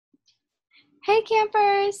Hey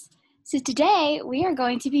campers! So today we are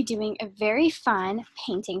going to be doing a very fun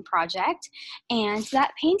painting project, and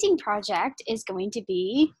that painting project is going to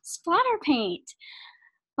be splatter paint.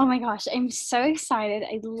 Oh my gosh, I'm so excited.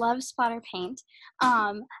 I love splatter paint.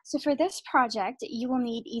 So for this project, you will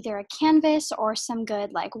need either a canvas or some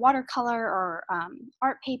good like watercolor or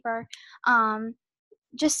art paper.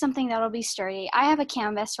 Just something that'll be sturdy. I have a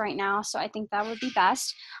canvas right now, so I think that would be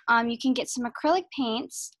best. You can get some acrylic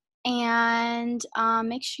paints and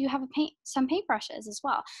make sure you have some paintbrushes as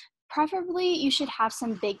well. Preferably, you should have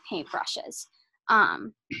some big paintbrushes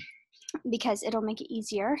because it'll make it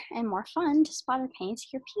easier and more fun to splatter paint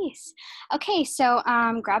your piece. Okay, so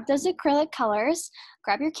grab those acrylic colors,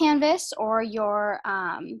 grab your canvas or your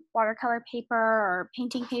watercolor paper or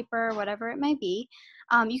painting paper, whatever it might be.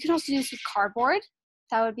 You can also do this with cardboard.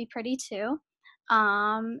 That would be pretty too.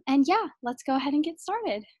 And yeah, let's go ahead and get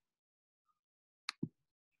started.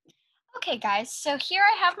 Okay guys, so here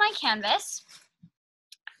I have my canvas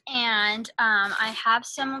and I have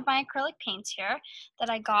some of my acrylic paints here that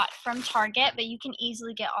I got from Target, but you can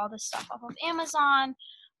easily get all this stuff off of Amazon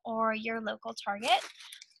or your local Target.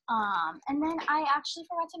 And then I actually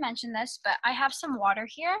forgot to mention this, but I have some water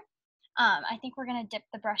here. I think we're gonna dip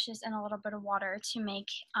the brushes in a little bit of water to make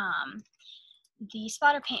the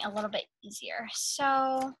splatter paint a little bit easier.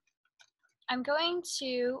 So I'm going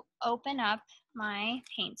to open up my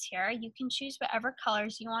paints here. You can choose whatever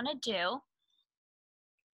colors you want to do.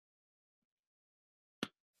 I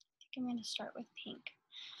think I'm going to start with pink.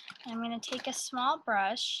 And I'm going to take a small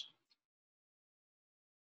brush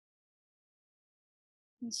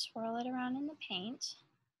and swirl it around in the paint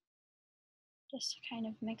just to kind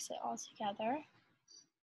of mix it all together.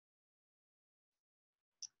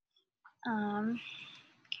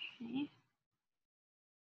 Okay.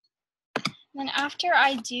 Then after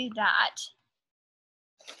I do that,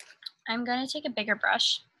 I'm going to take a bigger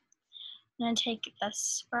brush. I'm going to take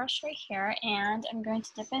this brush right here and I'm going to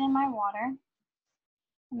dip it in my water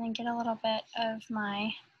and then get a little bit of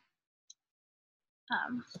my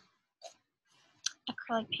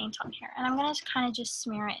acrylic paint on here. And I'm going to kind of just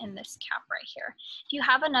smear it in this cap right here. If you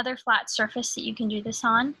have another flat surface that you can do this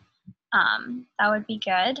on, that would be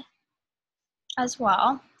good as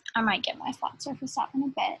well. I might get my flat surface out in a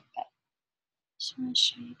bit, but just want to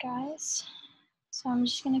show you guys. So I'm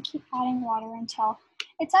just going to keep adding water until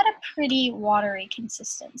it's at a pretty watery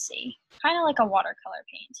consistency, kind of like a watercolor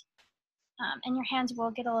paint. And your hands will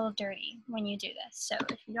get a little dirty when you do this. So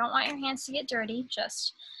if you don't want your hands to get dirty,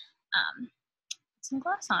 just put some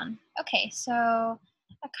gloves on. Okay, so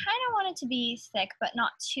I kind of want it to be thick, but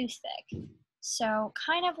not too thick. So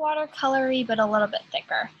kind of watercolory, but a little bit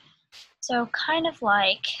thicker. So kind of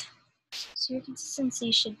like, so your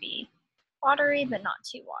consistency should be watery, but not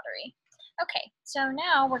too watery. Okay, so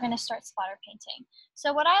now we're going to start splatter painting.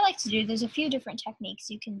 So what I like to do, there's a few different techniques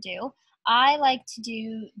you can do. I like to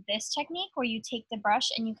do this technique where you take the brush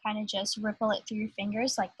and you kind of just ripple it through your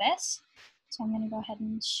fingers like this. So I'm going to go ahead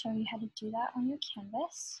and show you how to do that on your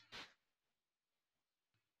canvas.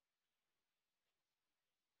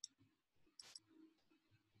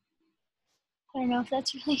 I don't know if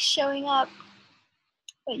that's really showing up,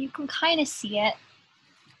 but you can kind of see it.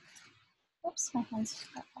 Oops, my hands.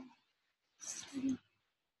 You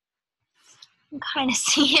can kind of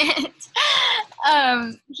see it.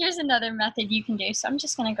 Here's another method you can do. So I'm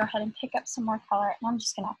just going to go ahead and pick up some more color, and I'm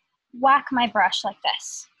just going to whack my brush like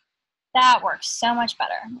this. That works so much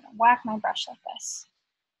better. I'm going to whack my brush like this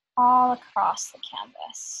all across the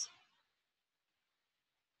canvas.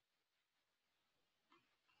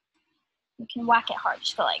 You can whack it hard,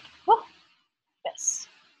 just go like, whoop, this.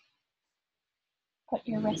 Put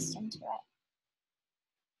your wrist into it.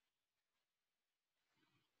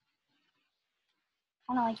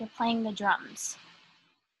 Kind of like you're playing the drums.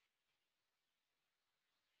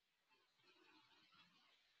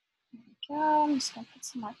 There we go. I'm just going to put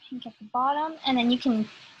some more pink at the bottom. And then you can,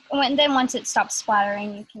 then once it stops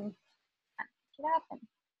splattering, you can pick it up and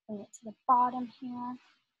bring it to the bottom here.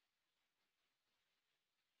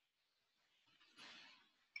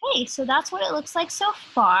 Okay, so that's what it looks like so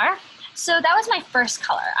far. So that was my first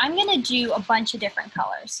color. I'm gonna do a bunch of different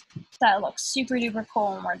colors so that it looks super duper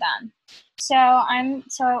cool when we're done. So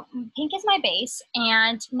pink is my base,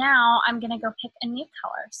 and now I'm gonna go pick a new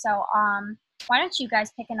color. So why don't you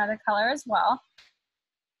guys pick another color as well?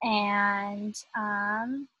 And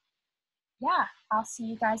yeah, I'll see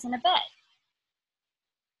you guys in a bit.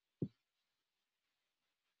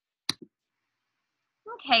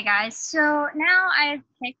 Okay guys, so now I've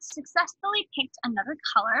successfully picked another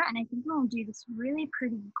color, and I think I'm gonna do this really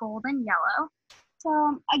pretty golden yellow.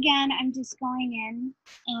 So again, I'm just going in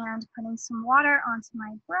and putting some water onto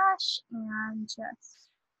my brush and just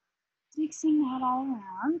mixing that all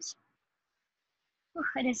around. Ooh,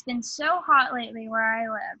 it has been so hot lately where I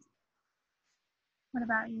live. What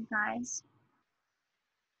about you guys?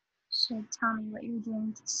 Should tell me what you're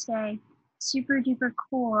doing to stay super duper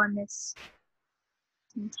cool in this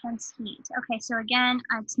intense heat. Okay, so again,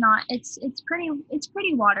 it's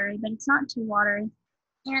pretty watery, but it's not too watery.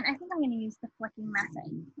 And I think I'm going to use the flicking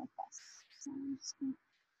method with this. So I'm just going to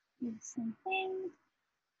do the same thing.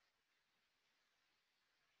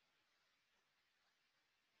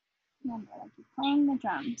 Remember, like you're playing the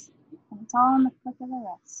drums, and it's all in the flick of the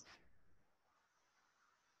wrist.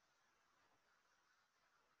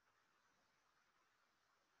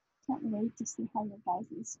 Can't wait to see how your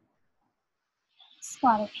guys'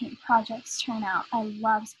 splatter paint projects turn out. I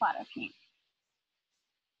love splatter paint.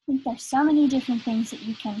 I think there's so many different things that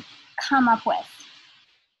you can come up with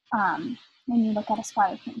when you look at a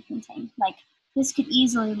splatter paint painting. Like this could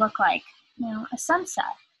easily look like, you know, a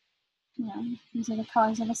sunset. You know, these are the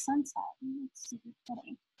colors of a sunset. It's super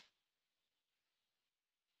pretty.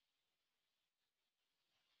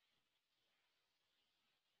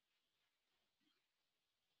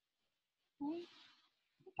 Okay.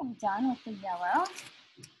 I think I'm done with the yellow.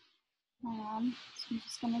 So I'm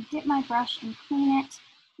just going to dip my brush and clean it.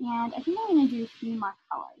 And I think I'm going to do a few more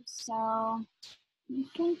colors. So I'm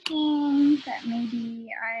thinking that maybe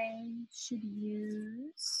I should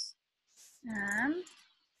use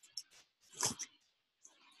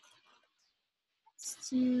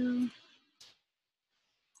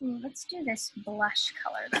let's do this blush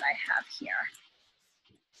color that I have here.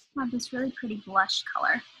 I have this really pretty blush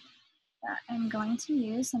color that I'm going to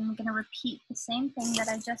use, and I'm going to repeat the same thing that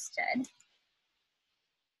I just did.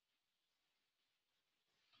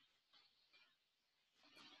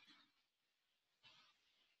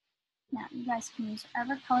 Now, you guys can use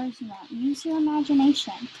whatever colors you want. Use your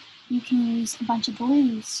imagination. You can use a bunch of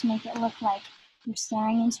blues to make it look like you're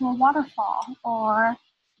staring into a waterfall, or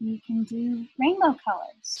you can do rainbow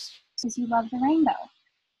colors because you love the rainbow.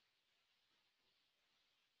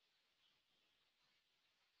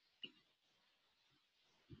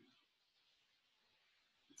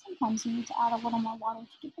 Sometimes you need to add a little more water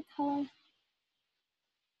to get the color.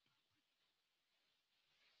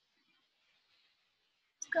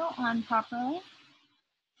 Go on properly.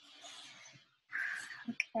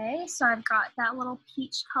 Okay, so I've got that little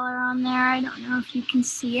peach color on there. I don't know if you can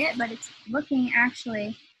see it, but it's looking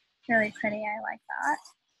actually really pretty. I like that.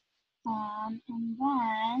 And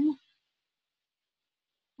then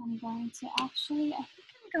I'm going to I think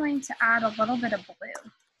I'm going to add a little bit of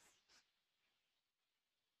blue.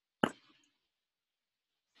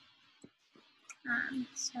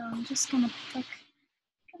 So I'm just going to pick,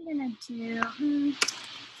 I'm going to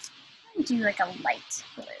do like a light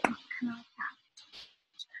blue, kind of like that.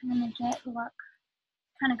 Just kind of make it look,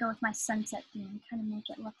 kind of go with my sunset theme, kind of make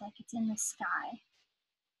it look like it's in the sky.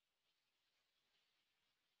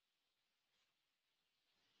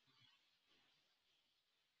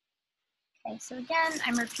 Okay, so again,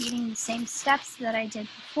 I'm repeating the same steps that I did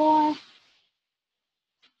before.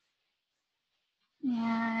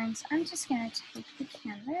 And I'm just going to take the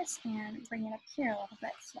canvas and bring it up here a little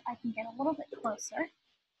bit so I can get a little bit closer.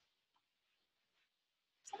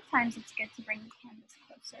 Sometimes it's good to bring the canvas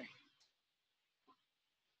closer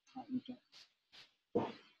so you get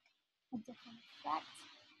a different effect.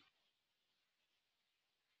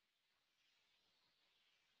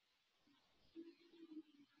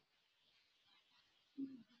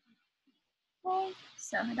 Okay,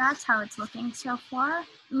 so that's how it's looking so far.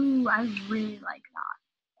 Ooh, I really like that.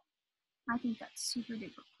 I think that's super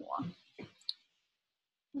duper cool.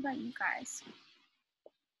 What about you guys? I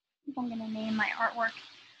think I'm going to name my artwork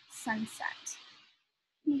Sunset.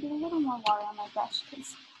 I'm going to get a little more water on my brush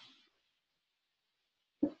because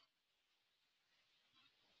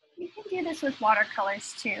you can do this with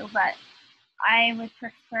watercolors too, but I would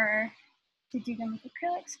prefer to do them with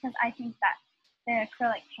acrylics because I think that the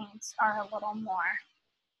acrylic paints are a little more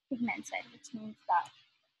pigmented, which means that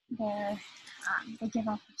they give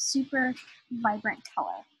off a super vibrant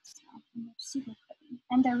color. So, and they're super pretty,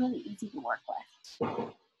 and they're really easy to work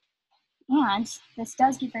with. And this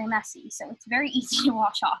does get very messy, so it's very easy to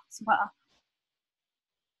wash off as well.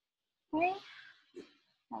 Okay,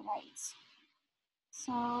 all right.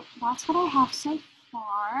 So that's what I have so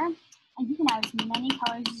far. And you can add as many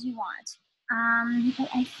colors as you want. But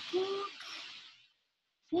I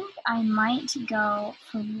think I might go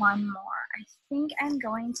for one more. I think I'm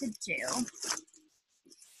going to do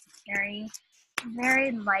very,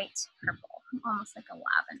 very light purple, almost like a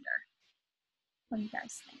lavender. What do you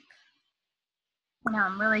guys think? Now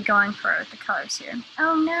I'm really going for the colors here.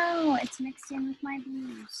 Oh no, it's mixed in with my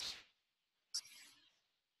blues.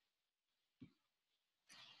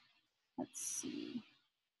 Let's see.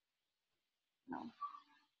 No,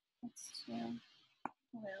 that's too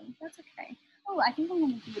blue. That's okay. Oh, I think I'm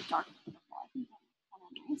going to do a dark purple. I think that's kind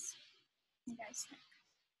of nice. What do you guys think?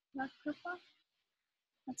 Dark purple?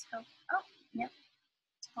 Let's go. Oh, yep.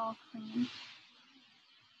 It's all clean.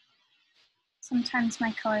 Sometimes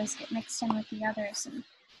my colors get mixed in with the others and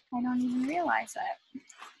I don't even realize it.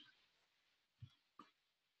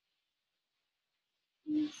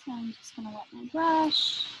 So I'm just going to wet my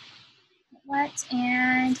brush. Get wet,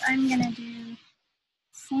 and I'm going to do the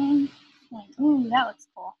same thing. Ooh, that looks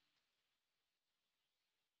cool.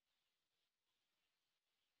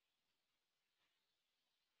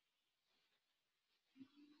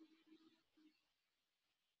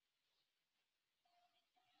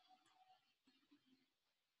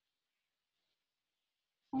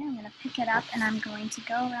 Okay, I'm going to pick it up and I'm going to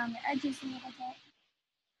go around the edges a little bit.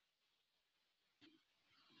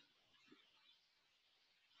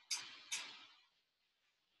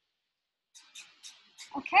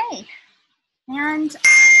 Okay, and I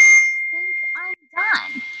think I'm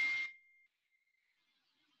done.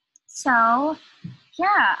 So,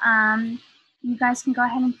 yeah, you guys can go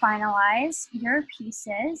ahead and finalize your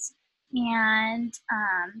pieces, and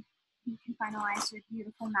you can finalize your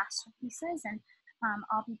beautiful masterpieces, and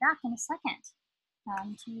I'll be back in a second.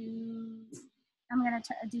 I'm going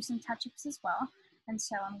to do some touch-ups as well, and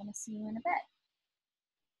so I'm going to see you in a bit.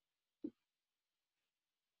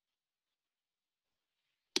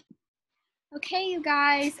 Okay, you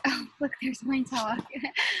guys. Oh, look, there's my talk.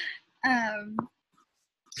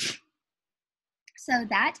 So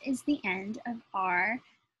that is the end of our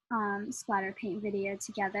splatter paint video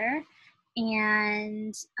together.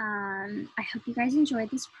 And I hope you guys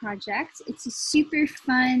enjoyed this project. It's a super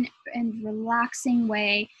fun and relaxing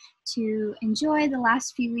way to enjoy the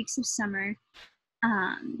last few weeks of summer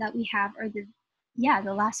that we have, or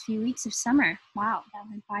the last few weeks of summer. Wow, that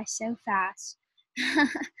went by so fast.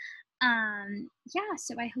 Yeah,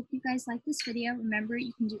 so I hope you guys like this video. Remember,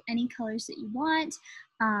 you can do any colors that you want.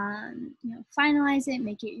 You know, finalize it,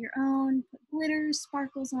 make it your own, put glitter,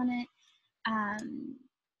 sparkles on it.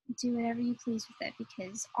 Do whatever you please with it,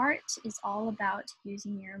 because art is all about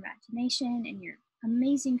using your imagination and your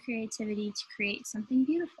amazing creativity to create something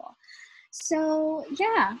beautiful. So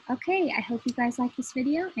yeah, okay, I hope you guys like this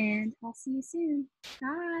video, and I'll see you soon.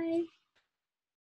 Bye.